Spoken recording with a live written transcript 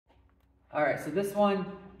All right, so this one,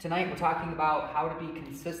 tonight we're talking about how to be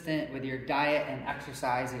consistent with your diet and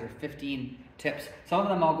exercise, your 15 tips. Some of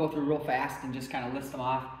them I'll go through real fast and just kind of list them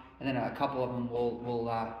off, and then a couple of them we'll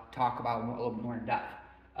talk about a little bit more in depth.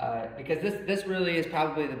 Because this really is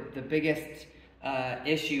probably the biggest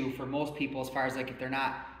issue for most people as far as like if they're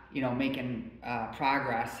not, making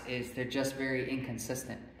progress, is they're just very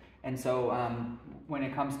inconsistent. And so when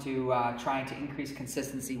it comes to trying to increase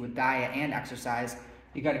consistency with diet and exercise,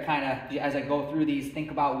 you got to kind of, as I go through these,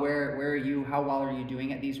 think about where are you, how well are you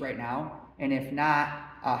doing at these right now? And if not,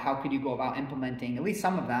 how could you go about implementing at least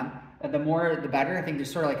some of them? The more, the better. I think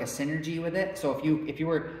there's sort of like a synergy with it. So imagine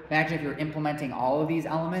if you're implementing all of these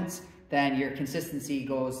elements, then your consistency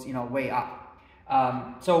goes, way up.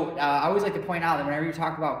 I always like to point out that whenever you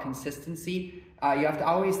talk about consistency, you have to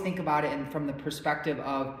always think about it from the perspective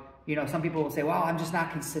of, some people will say, well, I'm just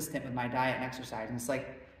not consistent with my diet and exercise. And it's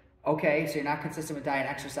like, okay, so you're not consistent with diet and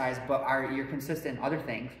exercise, but you're consistent in other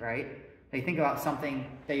things, right? Like think about something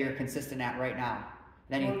that you're consistent at right now.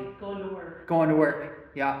 Then going to work. Going to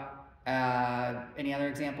work, yeah. Any other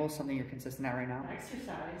examples? Something you're consistent at right now?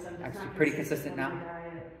 Exercise. I'm just not pretty consistent now.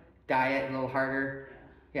 Diet, a little harder.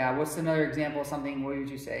 Yeah. What's another example of something? What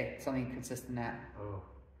would you say? Something consistent at? Oh,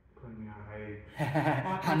 putting me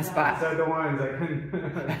on. On the spot. I said the ones I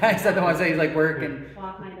couldn't. I said the ones that he's like work and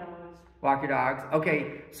walk my dogs. Walk your dogs.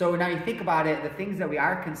 Okay, so now you think about it, the things that we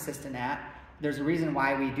are consistent at, there's a reason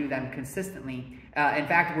why we do them consistently. In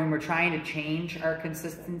fact, when we're trying to change our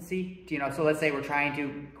consistency, so let's say we're trying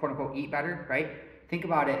to quote unquote eat better, right? Think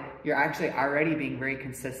about it, you're actually already being very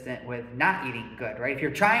consistent with not eating good, right? If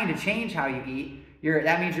you're trying to change how you eat,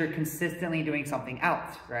 that means you're consistently doing something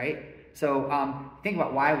else, right? So think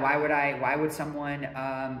about why would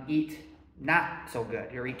someone eat not so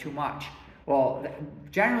good or eat too much? Well,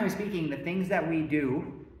 generally speaking, the things that we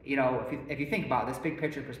do, if you think about this big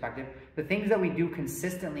picture perspective, the things that we do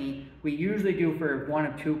consistently, we usually do for one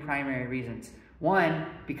of two primary reasons. One,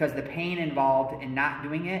 because the pain involved in not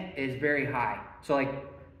doing it is very high. So like,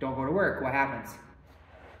 don't go to work, what happens?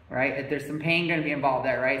 Right? If there's some pain going to be involved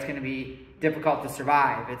there, right? It's going to be difficult to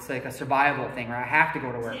survive. It's like a survival thing, right? I have to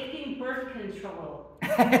go to work. Taking birth control.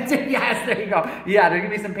 Yes, there you go. Yeah, there's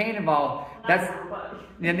going to be some pain involved.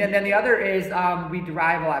 And then the other is we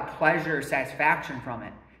derive a lot of pleasure or satisfaction from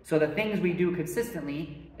it. So the things we do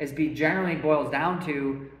consistently generally boils down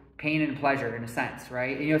to pain and pleasure in a sense,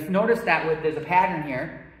 right? And notice that there's a pattern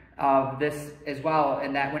here of this as well,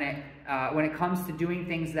 and that when it comes to doing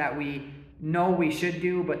things that we know we should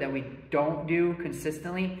do but that we don't do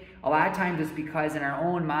consistently, a lot of times it's because in our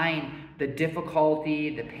own mind the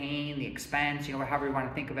difficulty, the pain, the expense, however you want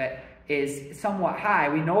to think of it, is somewhat high.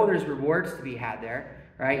 We know there's rewards to be had there,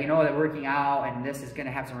 right? You know that working out and this is going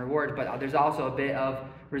to have some rewards, but there's also a bit of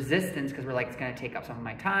resistance because we're like, it's going to take up some of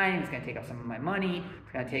my time, it's going to take up some of my money,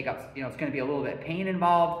 it's going to take up, it's going to be a little bit of pain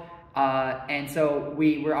involved. And so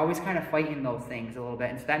we're always kind of fighting those things a little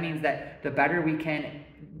bit. And so that means that the better we can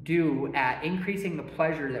do at increasing the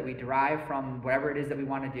pleasure that we derive from whatever it is that we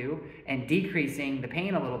want to do and decreasing the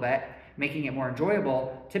pain a little bit, making it more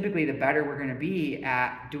enjoyable, typically the better we're going to be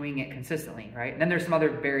at doing it consistently, right? And then there's some other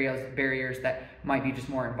barriers that might be just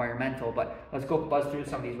more environmental, but let's go buzz through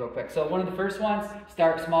some of these real quick. So one of the first ones,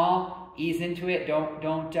 start small, ease into it. Don't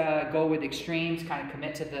go with extremes, kind of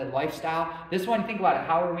commit to the lifestyle. This one, think about it.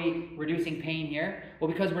 How are we reducing pain here? Well,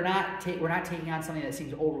 because we're not taking on something that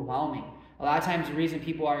seems overwhelming. A lot of times the reason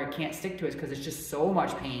people can't stick to it is because it's just so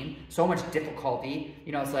much pain, so much difficulty.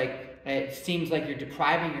 It's like, it seems like you're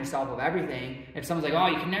depriving yourself of everything. If someone's like, oh,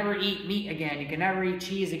 you can never eat meat again, you can never eat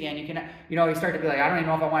cheese again, you start to be like, I don't even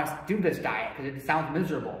know if I want to do this diet because it sounds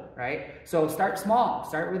miserable, right? So start small,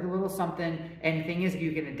 start with a little something, and the thing is, if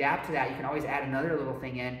you can adapt to that, you can always add another little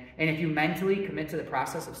thing in. And if you mentally commit to the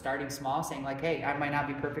process of starting small, saying like, hey, I might not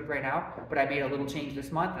be perfect right now, but I made a little change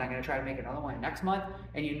this month, and I'm going to try to make another one next month,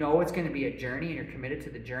 and it's going to be a journey, and you're committed to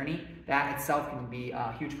the journey, that itself can be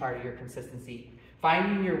a huge part of your consistency.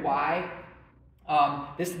 Finding your why.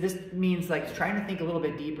 This means like trying to think a little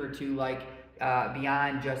bit deeper to like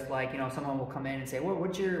beyond just like, someone will come in and say,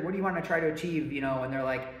 what do you want to try to achieve? And they're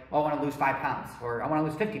like, oh, I want to lose 5 pounds or I want to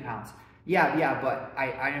lose 50 pounds. Yeah, but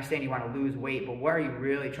I understand you want to lose weight, but what are you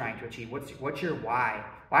really trying to achieve? What's your why?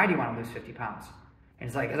 Why do you want to lose 50 pounds? And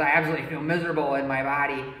it's like, because I absolutely feel miserable in my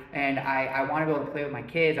body, and I want to be able to play with my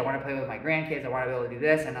kids, I want to play with my grandkids, I want to be able to do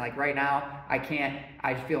this, and like right now, I can't,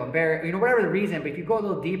 I just feel embarrassed, whatever the reason. But if you go a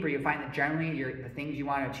little deeper, you find that generally the things you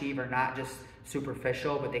want to achieve are not just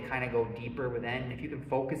superficial, but they kind of go deeper within. And if you can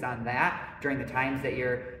focus on that during the times that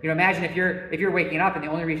imagine if you're waking up and the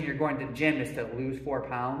only reason you're going to the gym is to lose 4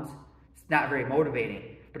 pounds, it's not very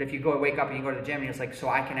motivating. But if you wake up and you go to the gym and you're just like, so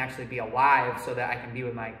I can actually be alive so that I can be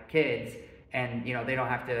with my kids, and they don't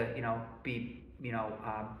have to be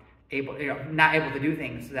able not able to do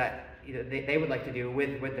things that they would like to do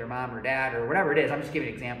with their mom or dad or whatever it is. I'm just giving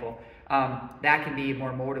an example. That can be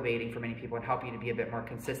more motivating for many people and help you to be a bit more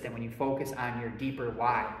consistent when you focus on your deeper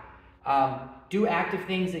why. Do active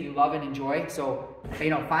things that you love and enjoy. So,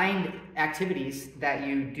 find activities that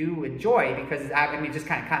you do enjoy, because just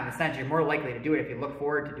kind of common sense, you're more likely to do it if you look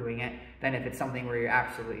forward to doing it than if it's something where you're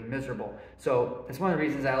absolutely miserable. So that's one of the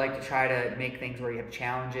reasons I like to try to make things where you have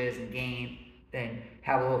challenges and game and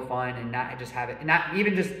have a little fun, and not just have it, and not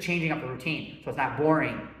even just changing up the routine. So it's not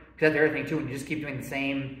boring, because that's the other thing too, when you just keep doing the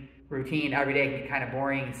same routine every day, it can be kind of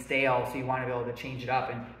boring and stale. So you want to be able to change it up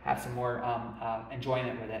and have some more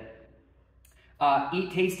enjoyment with it.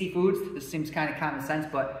 Eat tasty foods. This seems kind of common sense,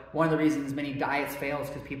 but one of the reasons many diets fail is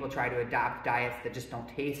because people try to adopt diets that just don't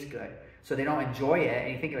taste good. So they don't enjoy it,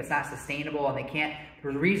 and you think if it's not sustainable and they can't, the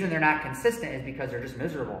reason they're not consistent is because they're just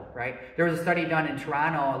miserable, right? There was a study done in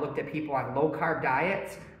Toronto. It looked at people on low-carb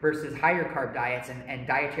diets versus higher-carb diets and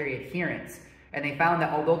dietary adherence. And they found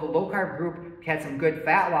that although the low-carb group had some good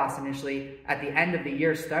fat loss initially, at the end of the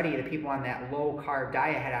year study, the people on that low-carb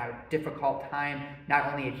diet had a difficult time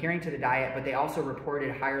not only adhering to the diet, but they also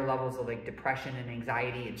reported higher levels of depression and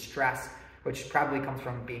anxiety and stress, which probably comes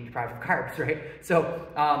from being deprived of carbs, right? So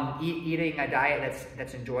eating a diet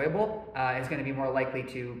that's enjoyable is going to be more likely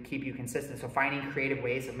to keep you consistent. So finding creative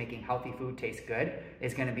ways of making healthy food taste good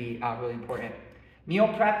is going to be really important. Meal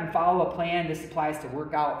prep and follow a plan. This applies to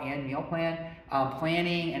workout and meal plan.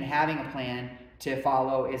 Planning and having a plan to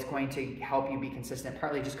follow is going to help you be consistent,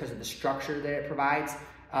 partly just because of the structure that it provides,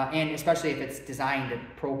 and especially if it's designed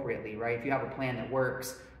appropriately, right? If you have a plan that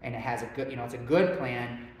works and it has a good, it's a good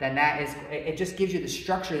plan, then it just gives you the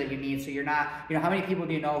structure that you need. So you're not, how many people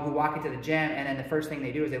do you know who walk into the gym and then the first thing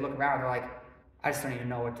they do is they look around and they're like, I just don't even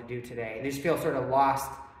know what to do today. They just feel sort of lost.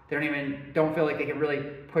 They don't feel like they can really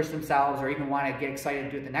push themselves or even want to get excited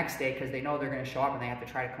to do it the next day, because they know they're going to show up and they have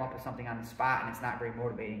to try to come up with something on the spot, and it's not very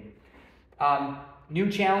motivating.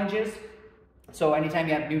 New challenges. So anytime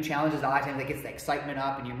you have new challenges, a lot of times it gets the excitement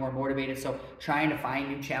up and you're more motivated. So trying to find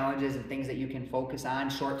new challenges and things that you can focus on,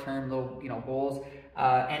 short-term little goals,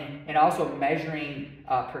 and also measuring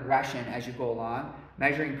progression as you go along.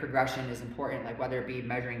 Measuring progression is important, like whether it be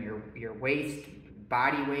measuring your waist,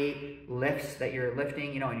 body weight, lifts that you're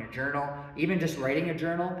lifting, in your journal, even just writing a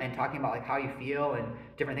journal and talking about how you feel and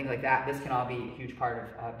different things like that. This can all be a huge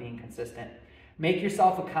part of being consistent. Make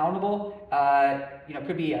yourself accountable.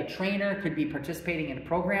 Could be a trainer, could be participating in a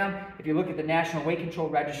program. If you look at the National Weight Control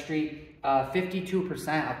Registry,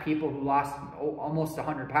 52% of people who lost almost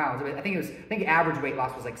 100 pounds, I think average weight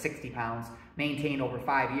loss was like 60 pounds, maintained over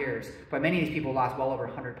 5 years. But many of these people lost well over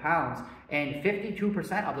 100 pounds. And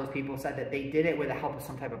 52% of those people said that they did it with the help of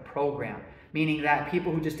some type of program, meaning that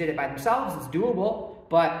people who just did it by themselves, it's doable.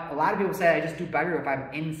 But a lot of people say, I just do better if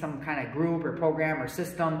I'm in some kind of group or program or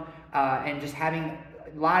system, and just having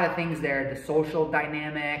a lot of things there, the social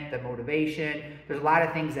dynamic, the motivation. There's a lot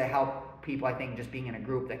of things that help people, I think, just being in a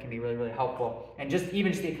group that can be really, really helpful. And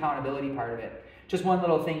even just the accountability part of it. Just one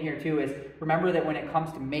little thing here too is, remember that when it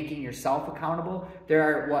comes to making yourself accountable, there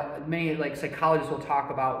are what many psychologists will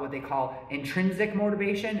talk about, what they call intrinsic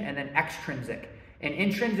motivation and then extrinsic. And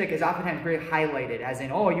intrinsic is oftentimes very highlighted, as in,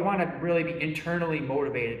 you want to really be internally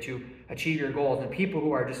motivated to achieve your goals. And people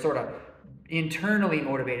who are just sort of internally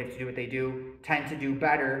motivated to do what they do tend to do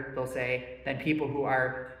better, they'll say, than people who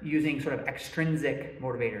are using sort of extrinsic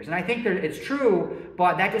motivators. And I think it's true,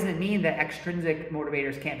 but that doesn't mean that extrinsic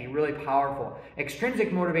motivators can't be really powerful.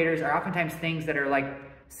 Extrinsic motivators are oftentimes things that are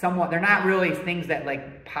somewhat, they're not really things that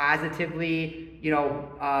positively, give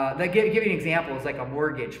you an example, is like a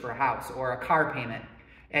mortgage for a house or a car payment.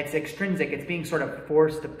 It's extrinsic, it's being sort of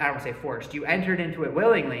forced, I don't want to say forced, you entered into it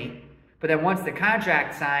willingly. But then once the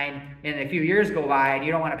contract's signed and a few years go by and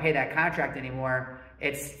you don't want to pay that contract anymore,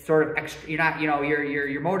 it's sort of extra,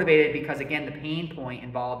 you're motivated because, again, the pain point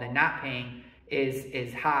involved in not paying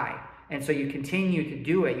is high. And so you continue to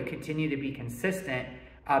do it. You continue to be consistent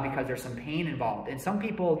because there's some pain involved. And some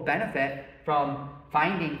people benefit from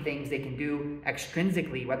finding things they can do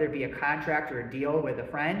extrinsically, whether it be a contract or a deal with a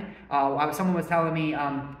friend. Someone was telling me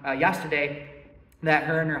yesterday that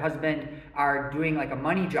her and her husband are doing a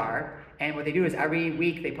money jar. And what they do is every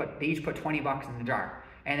week they each put $20 in the jar.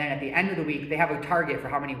 And then at the end of the week, they have a target for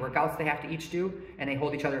how many workouts they have to each do, and they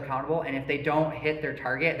hold each other accountable. And if they don't hit their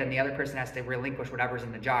target, then the other person has to relinquish whatever's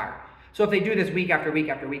in the jar. So if they do this week after week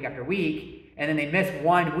after week after week, and then they miss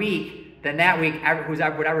 1 week, then that week,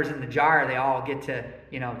 whatever's in the jar, they all get to,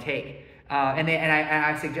 take.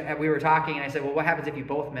 We were talking, and I said, well, what happens if you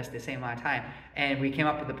both miss the same amount of time? And we came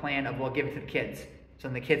up with the plan of, we'll give it to the kids. So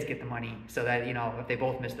then the kids get the money so that, if they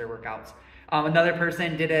both miss their workouts. Another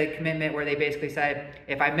person did a commitment where they basically said,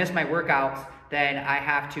 if I miss my workouts, then I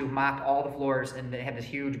have to mop all the floors, and they have this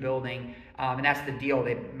huge building. And that's the deal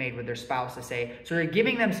they made with their spouse to say. So they're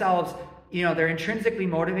giving themselves, they're intrinsically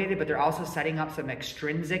motivated, but they're also setting up some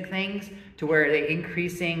extrinsic things to where they're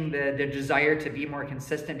increasing the desire to be more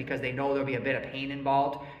consistent, because they know there'll be a bit of pain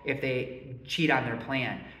involved if they cheat on their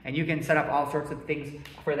plan. And you can set up all sorts of things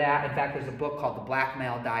for that. In fact, there's a book called The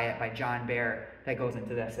Blackmail Diet by John Bear that goes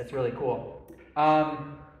into this. It's really cool.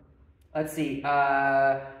 Let's see.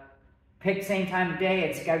 Pick same time of day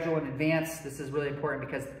and schedule in advance. This is really important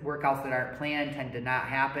because workouts that aren't planned tend to not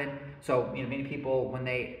happen. So, many people,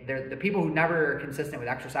 they're the people who never are consistent with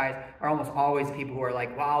exercise are almost always the people who are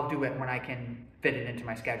like, well, I'll do it when I can fit it into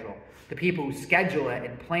my schedule. The people who schedule it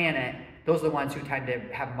and plan it, those are the ones who tend to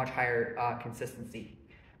have much higher consistency.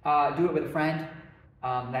 Do it with a friend.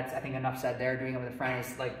 That's, I think, enough said there. Doing it with a friend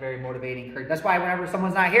is like very motivating. That's why whenever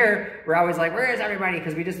someone's not here, we're always like, where is everybody?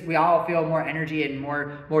 Because we all feel more energy and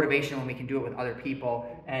more motivation when we can do it with other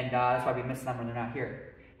people. And that's why we miss them when they're not here.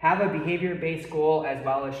 Have a behavior-based goal as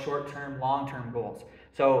well as short-term, long-term goals.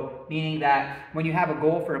 So meaning that when you have a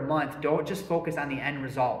goal for a month, don't just focus on the end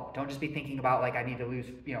result. Don't just be thinking about like, I need to lose,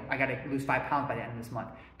 I got to lose 5 pounds by the end of this month.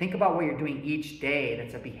 Think about what you're doing each day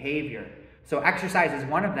that's a behavior. So exercise is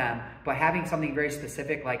one of them, but having something very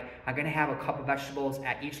specific, like I'm going to have a cup of vegetables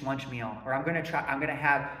at each lunch meal, or I'm going to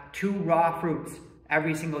have 2 raw fruits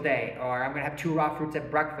every single day, or I'm going to have 2 raw fruits at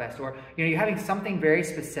breakfast, or, you're having something very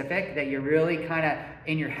specific that you're really kind of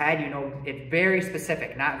in your head, it's very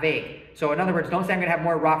specific, not vague. So in other words, don't say I'm going to have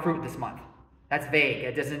more raw fruit this month. That's vague.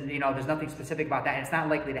 It doesn't, there's nothing specific about that, and it's not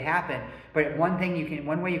likely to happen. But one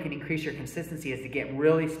way you can increase your consistency is to get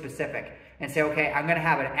really specific and say, okay, I'm going to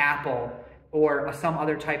have an apple or some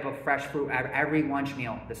other type of fresh fruit at every lunch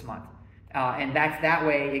meal this month. And that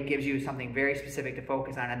way it gives you something very specific to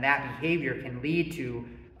focus on, and that behavior can lead to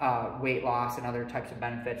weight loss and other types of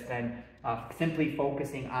benefits than simply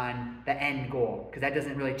focusing on the end goal, because that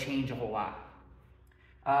doesn't really change a whole lot.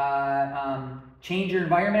 Change your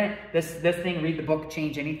environment. This thing, read the book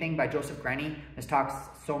Change Anything by Joseph Grenny. This talks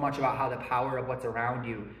so much about how the power of what's around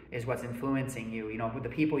you is what's influencing you. With the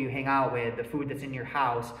people you hang out with, the food that's in your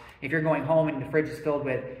house. If you're going home and the fridge is filled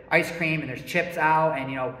with ice cream and there's chips out,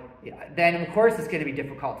 and then of course it's going to be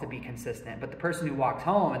difficult to be consistent. But the person who walks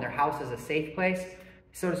home and their house is a safe place,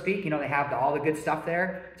 so to speak, they have all the good stuff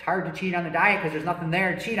there. It's hard to cheat on the diet because there's nothing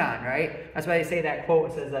there to cheat on, right? That's why they say that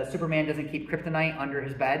quote. It says Superman doesn't keep kryptonite under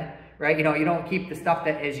his bed, right? You don't keep the stuff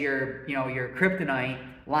that is your kryptonite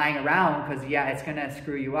lying around, because it's gonna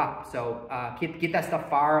screw you up. So get that stuff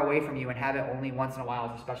far away from you and have it only once in a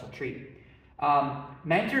while as a special treat.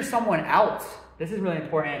 Mentor someone else. This is really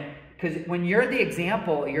important. Because when you're the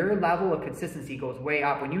example, your level of consistency goes way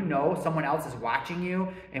up. When you know someone else is watching you,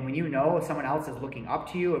 and when you know someone else is looking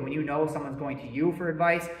up to you, and when you know someone's going to you for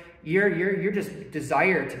advice, your just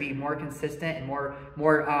desire to be more consistent and more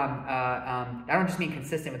I don't just mean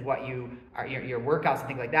consistent with what you are, your workouts and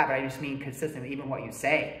things like that, but I just mean consistent with even what you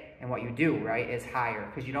say and what you do, right, is higher,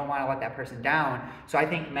 because you don't want to let that person down. So I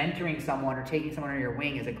think mentoring someone or taking someone under your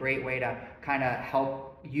wing is a great way to kind of help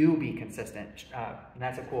you be consistent, and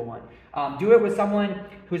that's a cool one. Do it with someone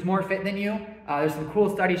who's more fit than you. There's some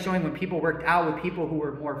cool studies showing when people worked out with people who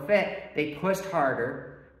were more fit, they pushed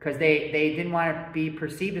harder because they didn't want to be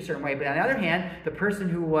perceived a certain way. But on the other hand, the person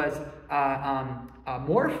who was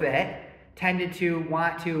more fit tended to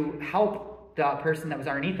want to help the person that was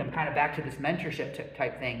underneath them, kind of back to this mentorship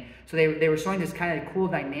type thing. So they were showing this kind of cool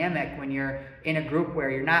dynamic when you're in a group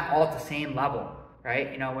where you're not all at the same level.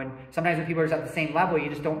 Right? Sometimes when people are at the same level, you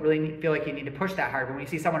just don't really feel like you need to push that hard. But when you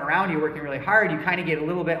see someone around you working really hard, you kind of get a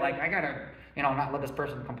little bit like, I gotta, not let this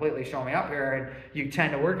person completely show me up here, and you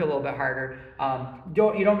tend to work a little bit harder.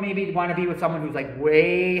 You don't maybe want to be with someone who's like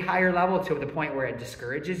way higher level to the point where it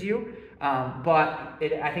discourages you. But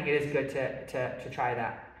I think it is good to try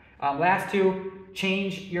that. Last 2,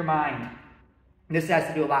 change your mind. This has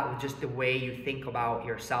to do a lot with just the way you think about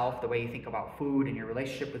yourself, the way you think about food and your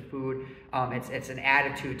relationship with food. It's an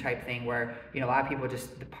attitude type thing where, a lot of people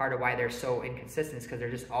just, the part of why they're so inconsistent is because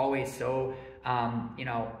they're just always so,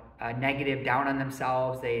 negative, down on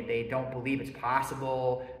themselves. They don't believe it's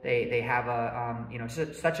possible. They have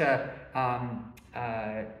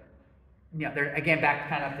they're, again, back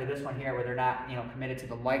kind of to this one here where they're not, committed to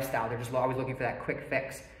the lifestyle. They're just always looking for that quick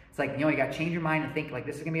fix. It's like, you got to change your mind and think like,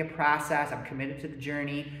 this is going to be a process. I'm committed to the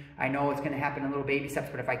journey. I know it's going to happen in little baby steps,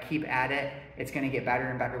 but if I keep at it, it's going to get better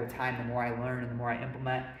and better with time. The more I learn and the more I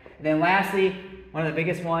implement. And then lastly, one of the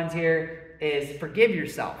biggest ones here is forgive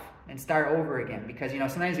yourself and start over again. Because, you know,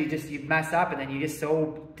 sometimes you mess up and then you're just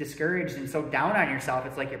so discouraged and so down on yourself.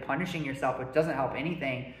 It's like you're punishing yourself, which doesn't help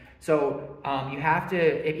anything. So you have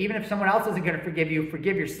to, even if someone else isn't going to forgive you,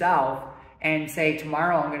 forgive yourself and say,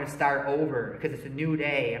 tomorrow I'm going to start over because it's a new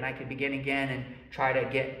day and I can begin again and try to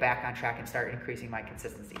get back on track and start increasing my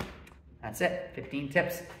consistency. That's it. 15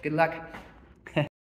 tips. Good luck.